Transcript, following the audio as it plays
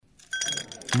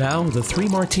Now, the 3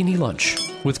 Martini Lunch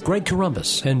with Greg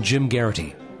Corombos and Jim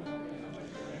Garrity.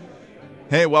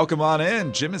 Hey, welcome on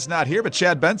in. Jim is not here, but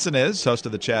Chad Benson is, host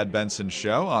of the Chad Benson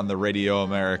Show on the Radio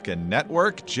American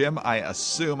Network. Jim, I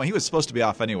assume, he was supposed to be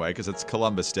off anyway because it's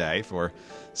Columbus Day. For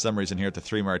some reason here at the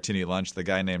 3 Martini Lunch, the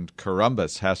guy named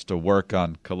Corombos has to work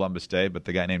on Columbus Day, but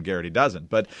the guy named Garrity doesn't.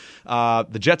 But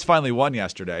the Jets finally won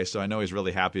yesterday, so I know he's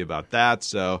really happy about that.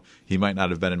 So he might not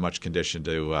have been in much condition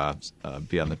to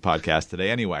be on the podcast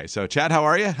today anyway. So, Chad, how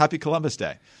are you? Happy Columbus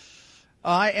Day.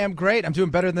 I am great. I'm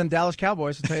doing better than Dallas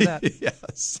Cowboys, I'll tell you that.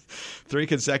 Yes. 3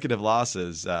 consecutive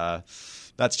losses.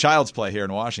 That's child's play here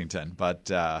in Washington. But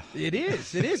It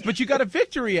is. But you got a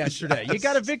victory yesterday. Yes. You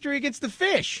got a victory against the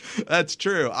Fish. That's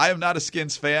true. I am not a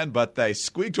Skins fan, but they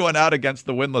squeaked one out against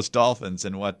the winless Dolphins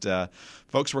in what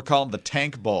folks were calling the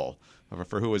Tank Bowl.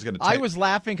 For who was going to I was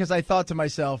laughing because I thought to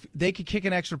myself, they could kick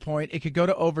an extra point, it could go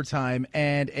to overtime,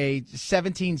 and a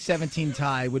 17-17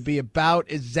 tie would be about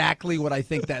exactly what I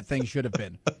think that thing should have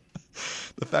been.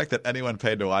 The fact that anyone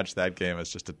paid to watch that game is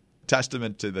just a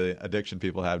testament to the addiction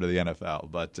people have to the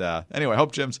NFL. But anyway,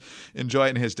 hope Jim's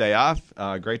enjoying his day off.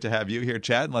 Great to have you here,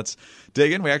 Chad. And let's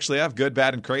dig in. We actually have good,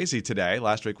 bad, and crazy today.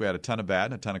 Last week we had a ton of bad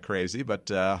and a ton of crazy, but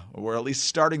we're at least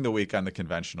starting the week on the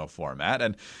conventional format.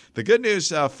 And the good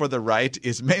news for the right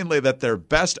is mainly that their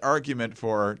best argument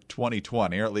for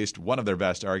 2020, or at least one of their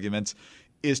best arguments,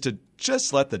 is to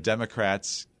just let the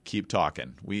Democrats keep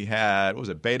talking. We had,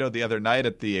 Beto the other night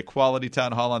at the Equality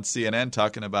Town Hall on CNN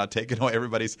talking about taking away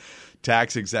everybody's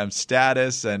tax-exempt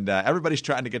status, and everybody's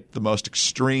trying to get the most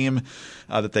extreme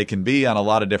that they can be on a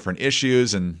lot of different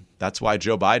issues, and that's why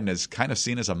Joe Biden is kind of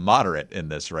seen as a moderate in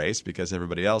this race, because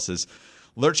everybody else is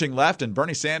lurching left, and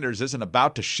Bernie Sanders isn't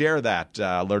about to share that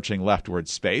lurching leftward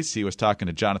space. He was talking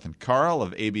to Jonathan Karl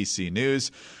of ABC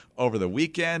News over the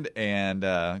weekend, and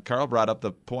Karl brought up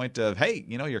the point of, hey,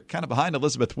 you're kind of behind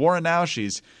Elizabeth Warren now.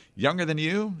 She's younger than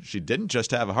you. She didn't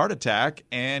just have a heart attack,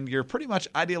 and you're pretty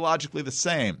much ideologically the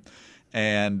same.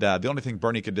 And the only thing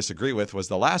Bernie could disagree with was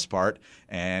the last part,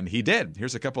 and he did.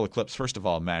 Here's a couple of clips, first of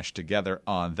all, mashed together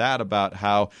on that about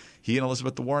how he and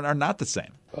Elizabeth Warren are not the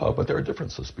same. But there are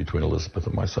differences between Elizabeth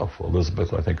and myself.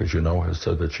 Elizabeth, I think, as you know, has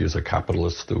said that she is a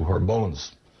capitalist through her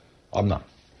bones. I'm not.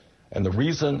 And the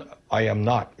reason I am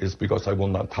not is because I will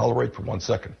not tolerate for 1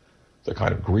 second the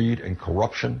kind of greed and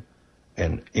corruption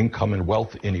and income and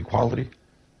wealth inequality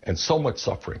and so much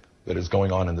suffering that is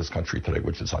going on in this country today,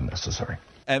 which is unnecessary.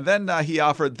 And then he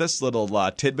offered this little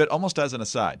tidbit almost as an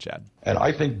aside, Chad. And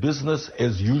I think business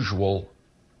as usual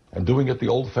and doing it the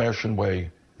old-fashioned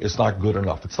way is not good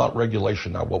enough. It's not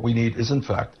regulation now. What we need is, in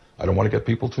fact, I don't want to get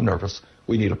people too nervous,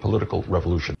 we need a political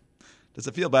revolution. Does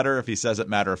it feel better if he says it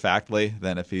matter-of-factly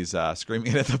than if he's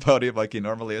screaming at the podium like he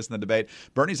normally is in the debate?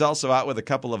 Bernie's also out with a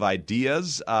couple of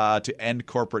ideas to end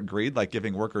corporate greed, like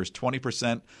giving workers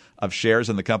 20% of shares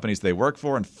in the companies they work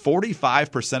for and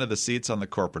 45% of the seats on the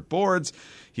corporate boards.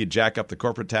 He'd jack up the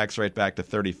corporate tax rate back to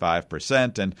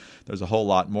 35%, and there's a whole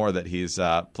lot more that he's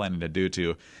planning to do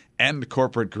to end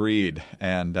corporate greed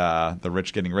and the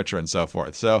rich getting richer and so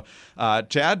forth. So,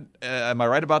 Chad, am I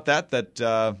right about that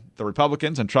the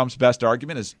Republicans and Trump's best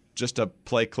argument is just to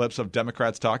play clips of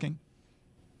Democrats talking?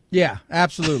 Yeah,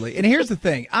 absolutely. And here's the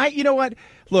thing. You know what?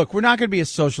 Look, we're not going to be a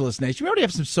socialist nation. We already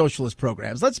have some socialist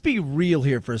programs. Let's be real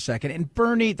here for a second. And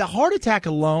Bernie, the heart attack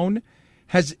alone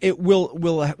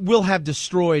will have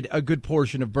destroyed a good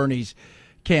portion of Bernie's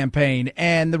campaign.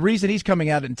 And the reason he's coming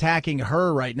out and attacking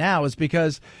her right now is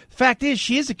because the fact is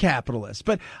she is a capitalist.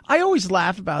 But I always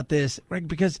laugh about this, right,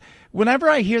 because whenever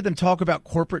I hear them talk about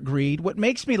corporate greed, what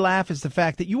makes me laugh is the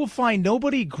fact that you will find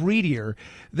nobody greedier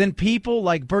than people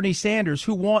like Bernie Sanders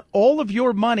who want all of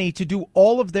your money to do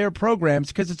all of their programs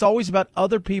because it's always about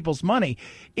other people's money.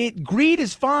 Greed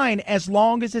is fine as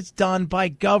long as it's done by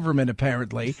government,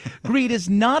 apparently. Greed is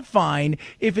not fine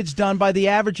if it's done by the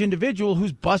average individual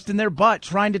who's busting their butt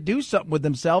trying to do something with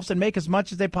themselves and make as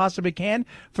much as they possibly can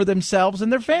for themselves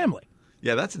and their family.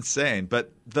 Yeah, that's insane.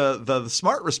 But the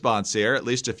smart response here, at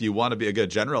least if you want to be a good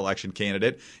general election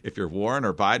candidate, if you're Warren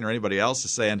or Biden or anybody else,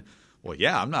 is saying, well,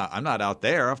 yeah, I'm not out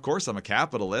there. Of course, I'm a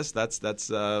capitalist. That's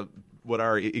what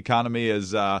our economy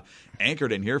is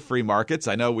anchored in here, free markets.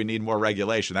 I know we need more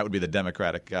regulation. That would be the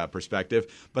Democratic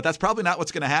perspective. But that's probably not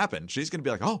what's going to happen. She's going to be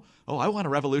like, oh, I want a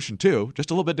revolution too,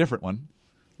 just a little bit different one.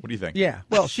 What do you think? Yeah,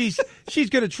 well, she's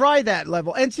going to try that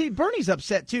level. And see, Bernie's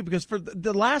upset too because for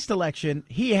the last election,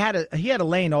 he had a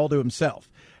lane all to himself.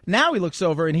 Now he looks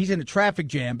over and he's in a traffic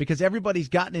jam because everybody's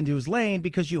gotten into his lane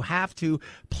because you have to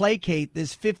placate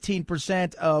this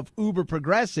 15% of uber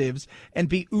progressives and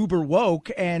be uber woke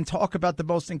and talk about the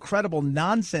most incredible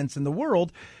nonsense in the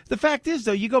world. The fact is,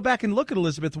 though, you go back and look at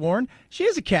Elizabeth Warren, she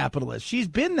is a capitalist. She's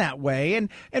been that way. And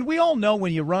we all know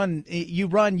when you run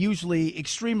usually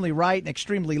extremely right and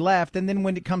extremely left. And then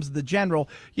when it comes to the general,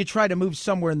 you try to move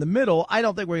somewhere in the middle. I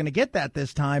don't think we're going to get that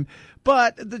this time.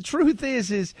 But the truth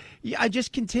is I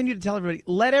just continue to tell everybody,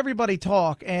 let everybody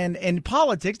talk. And in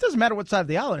politics, doesn't matter what side of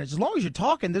the aisle it is. As long as you're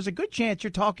talking, there's a good chance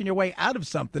you're talking your way out of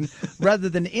something rather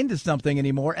than into something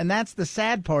anymore. And that's the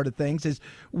sad part of things is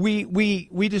we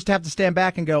just have to stand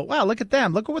back and go, wow, look at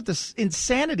them. Look at what the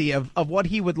insanity of what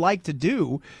he would like to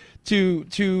do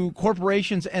to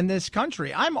corporations and this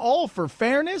country. I'm all for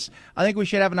fairness. I think we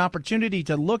should have an opportunity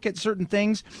to look at certain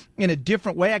things in a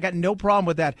different way. I got no problem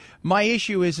with that. My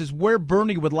issue is where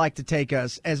Bernie would like to take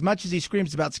us. As much as he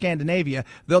screams about Scandinavia,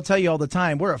 they'll tell you all the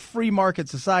time, we're a free market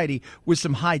society with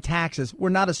some high taxes. We're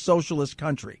not a socialist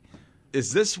country.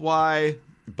 Is this why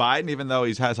Biden, even though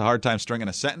he has a hard time stringing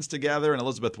a sentence together, and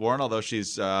Elizabeth Warren, although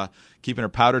she's keeping her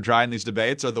powder dry in these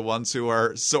debates, are the ones who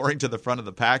are soaring to the front of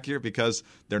the pack here because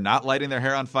they're not lighting their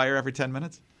hair on fire every 10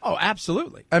 minutes? Oh,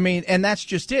 absolutely. I mean, and that's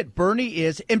just it.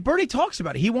 Bernie talks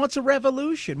about it. He wants a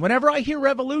revolution. Whenever I hear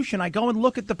revolution, I go and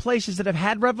look at the places that have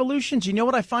had revolutions. You know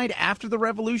what I find after the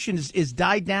revolution is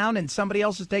died down and somebody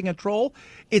else is taking control?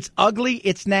 It's ugly,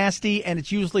 it's nasty, and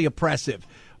it's usually oppressive.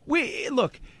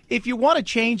 Look, if you want to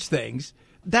change things,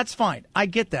 that's fine. I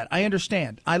get that. I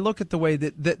understand. I look at the way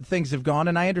that things have gone,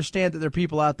 and I understand that there are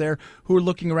people out there who are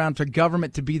looking around for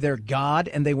government to be their God,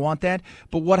 and they want that.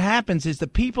 But what happens is the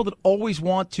people that always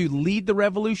want to lead the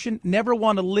revolution never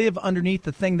want to live underneath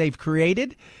the thing they've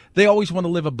created. They always want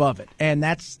to live above it. And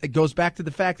it goes back to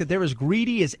the fact that they're as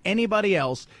greedy as anybody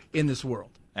else in this world.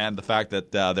 And the fact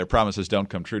that their promises don't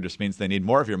come true just means they need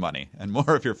more of your money and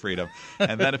more of your freedom.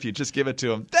 And then if you just give it to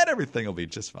them, then everything will be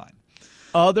just fine.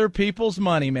 Other people's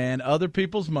money, man. Other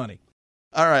people's money.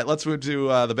 All right, let's move to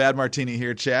the Bad Martini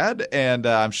here, Chad. And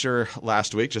I'm sure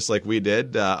last week, just like we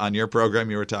did on your program,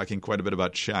 you were talking quite a bit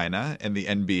about China and the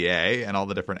NBA and all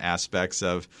the different aspects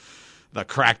of the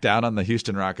crackdown on the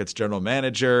Houston Rockets general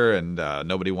manager, and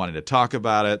nobody wanted to talk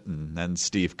about it. And then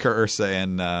Steve Kerr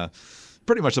saying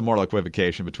pretty much a moral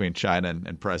equivocation between China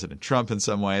and President Trump in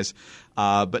some ways.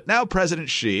 But now President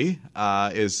Xi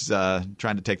is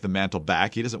trying to take the mantle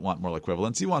back. He doesn't want moral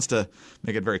equivalence. He wants to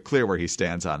make it very clear where he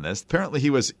stands on this. Apparently he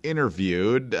was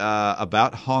interviewed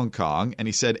about Hong Kong, and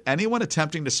he said anyone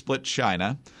attempting to split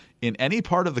China in any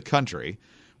part of the country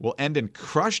will end in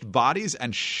crushed bodies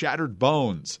and shattered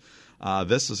bones.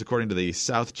 This is according to the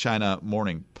South China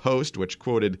Morning Post, which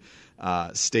quoted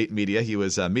state media. He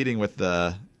was meeting with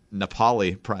the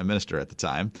Nepali prime minister at the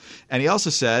time. And he also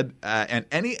said, and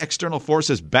any external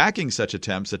forces backing such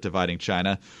attempts at dividing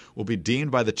China will be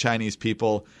deemed by the Chinese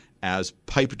people as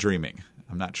pipe dreaming.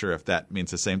 I'm not sure if that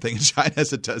means the same thing in China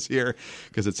as it does here,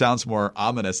 because it sounds more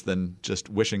ominous than just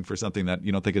wishing for something that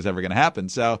you don't think is ever going to happen.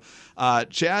 So,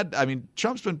 Chad, I mean,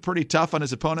 Trump's been pretty tough on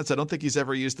his opponents. I don't think he's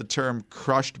ever used the term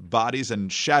crushed bodies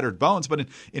and shattered bones. But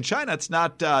in China, it's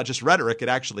not just rhetoric. It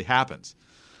actually happens.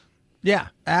 Yeah,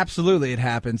 absolutely. It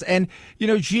happens. And, you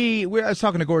know, Xi, I was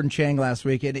talking to Gordon Chang last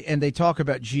week, and they talk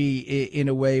about Xi in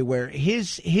a way where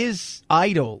his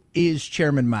idol is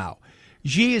Chairman Mao.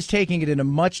 Xi is taking it in a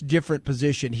much different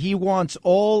position. He wants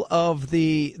all of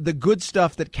the good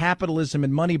stuff that capitalism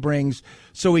and money brings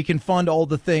so he can fund all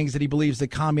the things that he believes the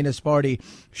Communist Party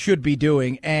should be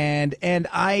doing. And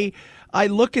I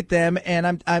look at them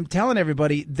and I'm telling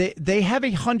everybody they have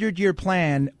a 100-year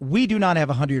plan. We do not have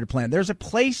a 100-year plan. There's a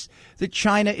place that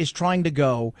China is trying to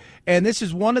go. And this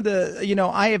is one of the, you know,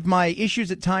 I have my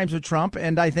issues at times with Trump,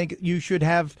 and I think you should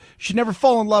never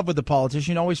fall in love with the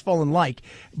politician, always fall in like.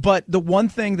 But the one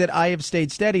thing that I have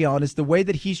stayed steady on is the way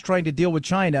that he's trying to deal with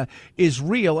China is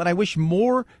real. And I wish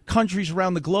more countries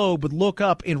around the globe would look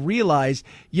up and realize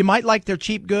you might like their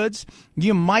cheap goods,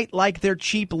 you might like their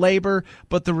cheap labor,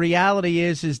 but the reality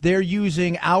is they're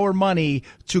using our money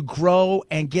to grow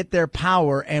and get their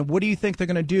power. And what do you think they're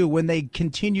going to do when they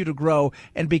continue to grow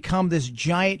and become this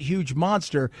giant, huge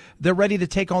monster? They're ready to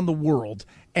take on the world.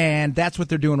 And that's what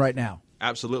they're doing right now.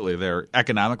 Absolutely. They're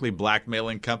economically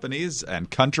blackmailing companies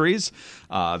and countries.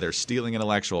 They're stealing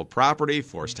intellectual property,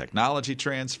 forced technology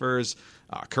transfers,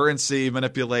 currency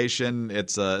manipulation.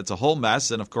 It's a whole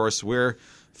mess. And, of course, we're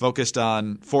focused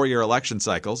on 4-year election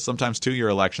cycles, sometimes 2-year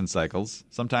election cycles.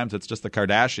 Sometimes it's just the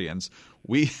Kardashians.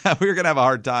 We're going to have a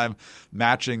hard time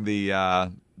matching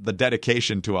the the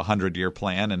dedication to a 100-year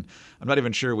plan. And I'm not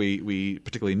even sure we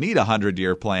particularly need a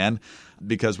 100-year plan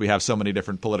because we have so many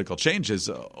different political changes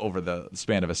over the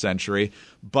span of a century.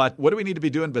 But what do we need to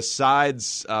be doing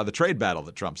besides the trade battle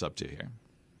that Trump's up to here?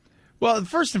 Well,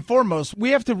 first and foremost, we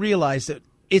have to realize that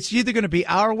it's either going to be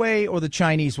our way or the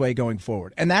Chinese way going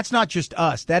forward. And that's not just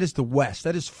us. That is the West.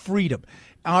 That is freedom.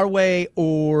 Our way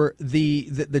or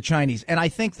the Chinese. And I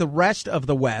think the rest of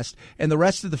the West and the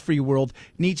rest of the free world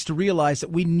needs to realize that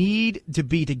we need to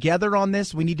be together on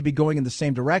this. We need to be going in the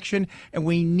same direction. And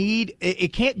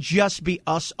it can't just be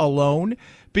us alone,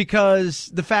 because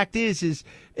the fact is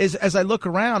as I look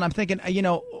around, I'm thinking,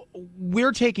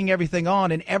 we're taking everything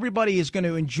on, and everybody is going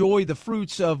to enjoy the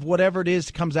fruits of whatever it is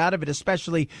that comes out of it,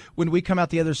 especially when we come out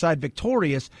the other side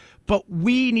victorious. But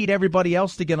we need everybody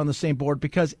else to get on the same board,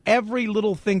 because every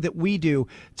little thing that we do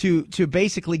to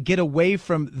basically get away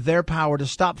from their power, to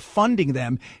stop funding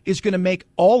them, is going to make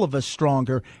all of us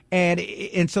stronger.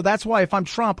 And so that's why if I'm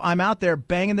Trump, I'm out there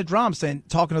banging the drum, saying,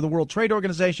 talking to the World Trade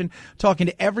Organization, talking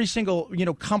to every single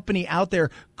company out there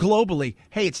globally.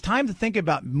 Hey, it's time to think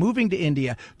about moving to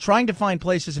India, trying to find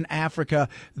places in Africa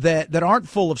that aren't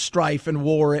full of strife and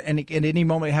war, and at any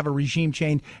moment have a regime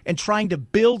change, and trying to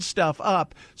build stuff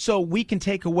up so we can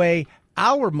take away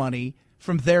our money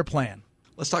from their plan.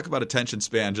 Let's talk about attention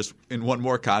span just in one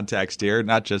more context here,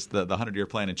 not just the 100-year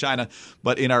plan in China,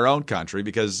 but in our own country,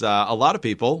 because a lot of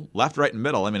people, left, right, and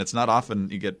middle, I mean, it's not often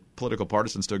you get political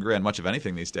partisans to agree on much of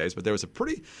anything these days, but there was a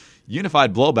pretty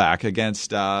unified blowback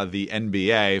against the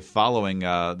NBA following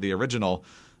the original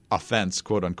offense,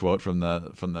 quote unquote, from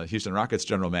the Houston Rockets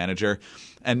general manager.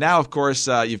 And now, of course,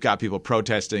 you've got people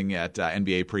protesting at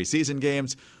NBA preseason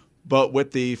games. But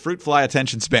with the fruit fly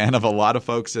attention span of a lot of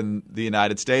folks in the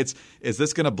United States, is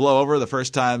this going to blow over the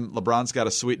first time LeBron's got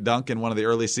a sweet dunk in one of the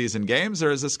early season games, or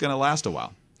is this going to last a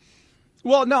while?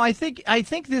 Well, no, I think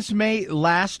this may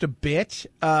last a bit,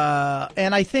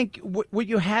 and I think what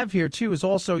you have here too is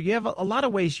also you have a lot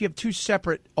of ways. You have two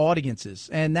separate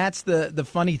audiences, and that's the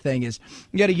funny thing is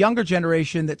you got a younger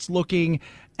generation that's looking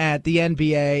at the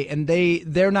NBA, and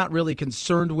they're not really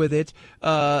concerned with it,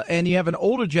 and you have an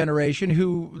older generation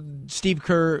who Steve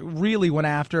Kerr really went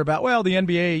after about, well, the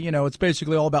NBA, it's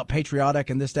basically all about patriotic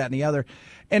and this, that, and the other.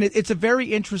 And it's a very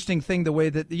interesting thing the way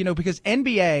that, because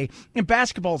NBA and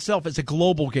basketball itself is a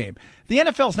global game. The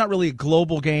NFL is not really a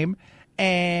global game.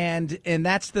 And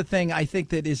that's the thing I think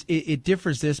that it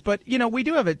differs this. But, we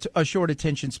do have a short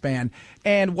attention span.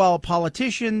 And while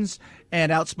politicians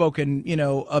and outspoken,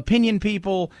 opinion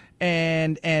people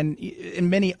and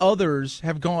many others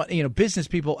have gone, business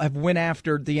people have went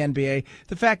after the NBA,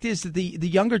 the fact is that the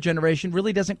younger generation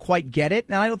really doesn't quite get it.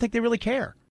 And I don't think they really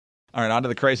care. All right, on to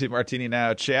the Crazy Martini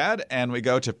now, Chad. And we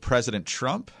go to President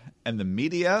Trump and the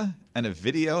media and a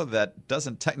video that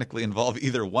doesn't technically involve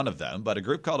either one of them, but a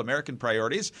group called American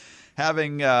Priorities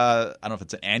having, I don't know if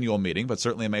it's an annual meeting, but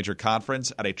certainly a major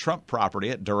conference at a Trump property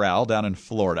at Doral down in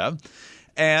Florida.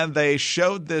 And they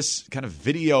showed this kind of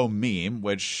video meme,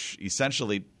 which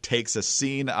essentially takes a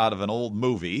scene out of an old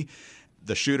movie.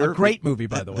 The shooter, a great movie,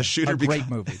 by the way. Great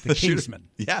movie, The Kingsman.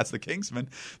 Yes, The Kingsman.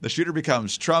 The shooter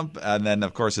becomes Trump, and then,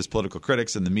 of course, his political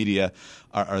critics and the media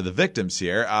are the victims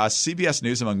here. CBS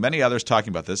News, among many others, talking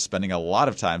about this, spending a lot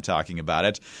of time talking about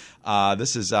it.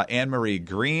 This is Anne-Marie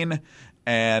Green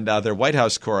and their White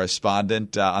House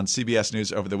correspondent on CBS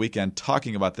News over the weekend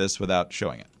talking about this without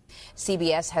showing it.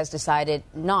 CBS has decided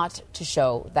not to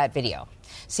show that video.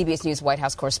 CBS News White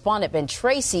House correspondent Ben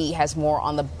Tracy has more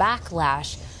on the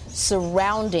backlash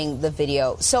surrounding the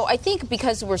video. So I think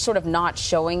because we're sort of not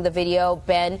showing the video,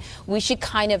 Ben, we should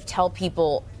kind of tell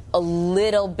people a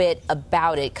little bit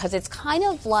about it, because it's kind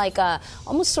of like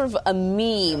almost sort of a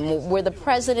meme where the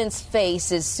president's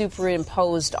face is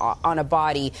superimposed on a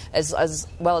body as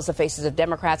well as the faces of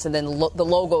Democrats and then the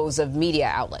logos of media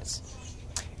outlets.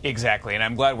 Exactly, and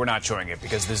I'm glad we're not showing it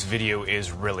because this video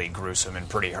is really gruesome and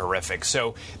pretty horrific.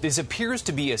 So this appears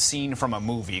to be a scene from a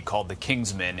movie called The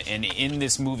Kingsman, and in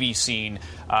this movie scene,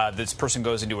 this person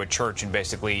goes into a church and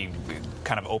basically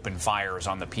kind of open fires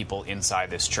on the people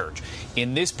inside this church.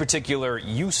 In this particular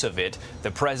use of it, the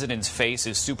president's face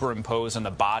is superimposed on the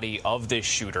body of this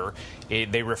shooter.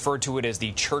 They refer to it as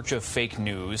the Church of Fake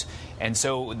News, and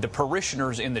so the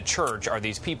parishioners in the church are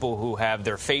these people who have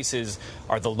their faces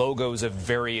are the logos of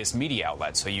various media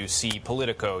outlets. So you see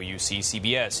Politico, you see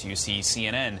CBS, you see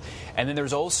CNN. And then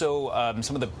there's also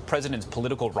some of the president's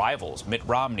political rivals, Mitt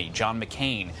Romney, John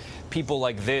McCain, people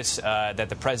like this that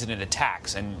the president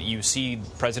attacks. And you see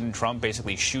President Trump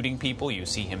basically shooting people. You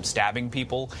see him stabbing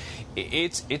people.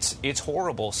 It's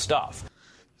horrible stuff.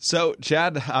 So,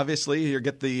 Chad, obviously, you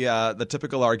get the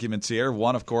typical arguments here.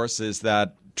 One, of course, is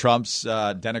that Trump's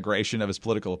denigration of his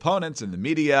political opponents in the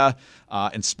media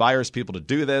inspires people to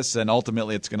do this, and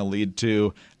ultimately it's going to lead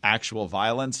to actual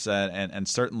violence and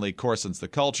certainly coarsens the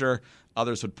culture.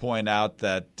 Others would point out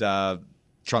that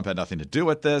Trump had nothing to do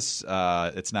with this.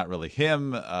 It's not really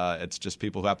him. It's just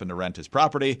people who happen to rent his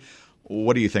property.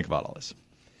 What do you think about all this?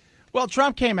 Well,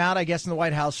 Trump came out, I guess, in the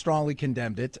White House, strongly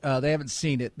condemned it. They haven't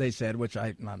seen it, they said, which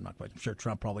I'm not quite sure.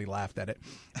 Trump probably laughed at it.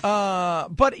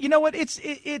 But you know what?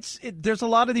 There's a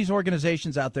lot of these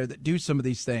organizations out there that do some of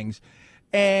these things.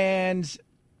 And,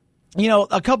 you know,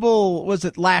 a couple, was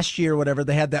it last year or whatever,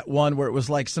 they had that one where it was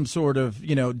like some sort of,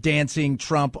 you know, dancing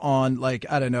Trump on, like,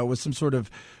 I don't know, was some sort of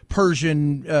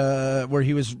Persian where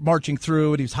he was marching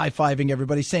through and he was high-fiving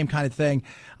everybody, same kind of thing.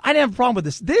 I didn't have a problem with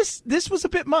this. This was a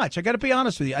bit much. I got to be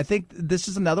honest with you. I think this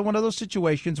is another one of those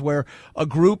situations where a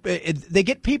group, they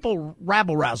get people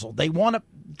rabble-razzled. They want to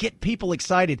get people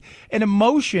excited. And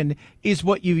emotion is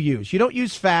what you use. You don't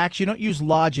use facts. You don't use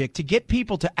logic. To get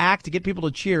people to act, to get people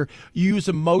to cheer, you use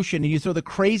emotion, and you throw the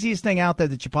craziest thing out there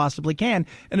that you possibly can.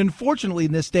 And unfortunately,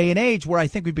 in this day and age where I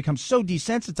think we've become so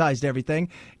desensitized to everything,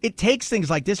 it takes things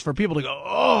like this for people to go,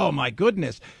 oh, my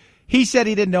goodness. He said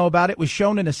he didn't know about it. It was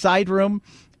shown in a side room.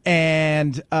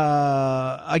 And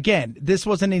again, this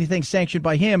wasn't anything sanctioned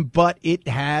by him, but it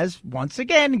has once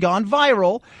again gone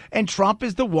viral. And Trump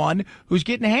is the one who's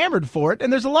getting hammered for it.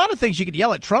 And there's a lot of things you could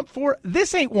yell at Trump for.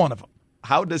 This ain't one of them.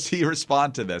 How does he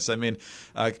respond to this? I mean,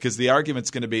 because the argument's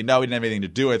going to be, no, he didn't have anything to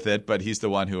do with it, but he's the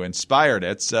one who inspired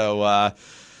it. So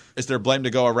is there blame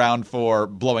to go around for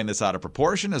blowing this out of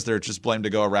proportion? Is there just blame to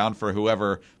go around for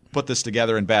whoever put this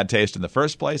together in bad taste in the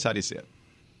first place? How do you see it?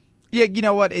 Yeah, you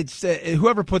know what? It's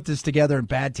whoever put this together in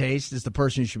bad taste is the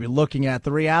person you should be looking at.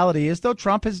 The reality is, though,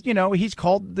 Trump has, you know, he's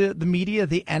called the media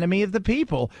the enemy of the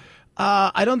people.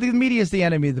 I don't think the media is the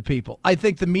enemy of the people. I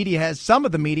think some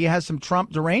of the media has some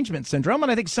Trump derangement syndrome,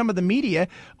 and I think some of the media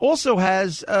also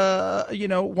has,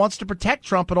 wants to protect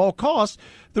Trump at all costs.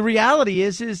 The reality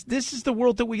is this is the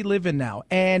world that we live in now.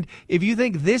 And if you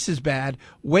think this is bad,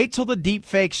 wait till the deep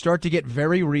fakes start to get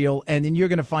very real, and then you're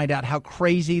going to find out how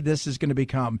crazy this is going to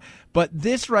become. But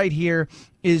this right here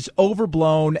is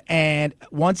overblown, and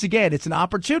once again, it's an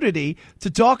opportunity to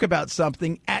talk about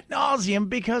something ad nauseum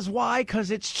because why?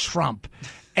 Because it's Trump.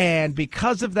 And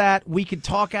because of that, we could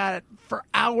talk at it for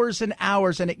hours and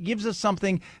hours, and it gives us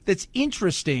something that's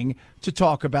interesting to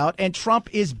talk about. And Trump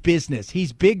is business.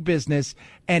 He's big business,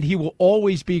 and he will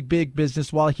always be big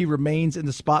business while he remains in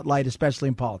the spotlight, especially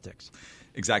in politics.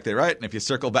 Exactly right. And if you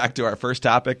circle back to our first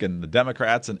topic and the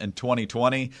Democrats in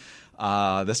 2020,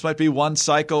 this might be one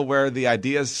cycle where the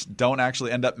ideas don't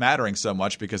actually end up mattering so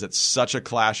much because it's such a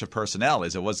clash of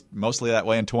personalities. It was mostly that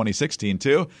way in 2016,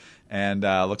 too. And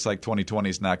looks like 2020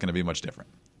 is not going to be much different.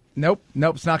 Nope,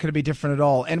 it's not going to be different at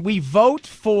all. And we vote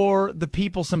for the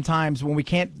people sometimes when we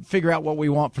can't figure out what we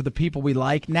want for the people we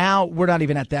like. Now we're not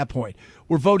even at that point.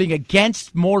 We're voting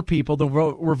against more people than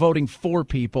we're voting for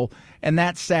people, and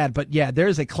that's sad. But, yeah,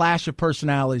 there's a clash of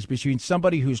personalities between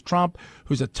somebody who's Trump,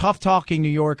 who's a tough-talking New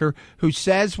Yorker, who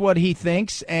says what he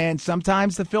thinks, and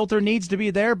sometimes the filter needs to be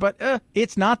there, but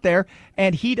it's not there,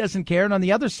 and he doesn't care. And on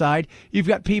the other side, you've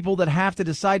got people that have to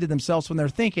decide to themselves when they're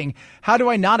thinking, how do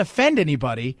I not offend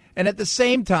anybody, and at the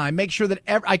same time make sure that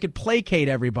I could placate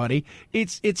everybody?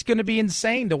 It's going to be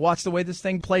insane to watch the way this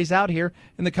thing plays out here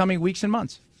in the coming weeks and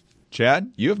months.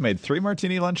 Chad, you have made 3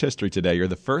 Martini Lunch history today. You're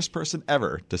the first person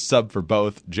ever to sub for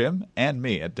both Jim and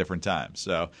me at different times.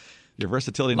 So your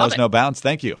versatility knows no bounds.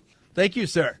 Thank you. Thank you,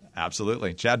 sir.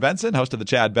 Absolutely. Chad Benson, host of the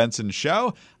Chad Benson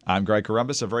Show. I'm Greg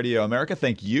Corombos of Radio America.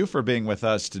 Thank you for being with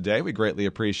us today. We greatly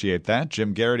appreciate that.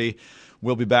 Jim Garrity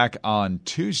will be back on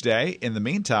Tuesday. In the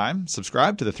meantime,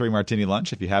 subscribe to the 3 Martini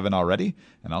Lunch if you haven't already,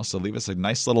 and also leave us a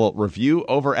nice little review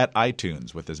over at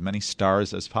iTunes with as many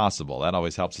stars as possible. That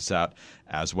always helps us out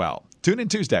as well. Tune in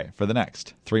Tuesday for the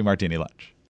next 3 Martini Lunch.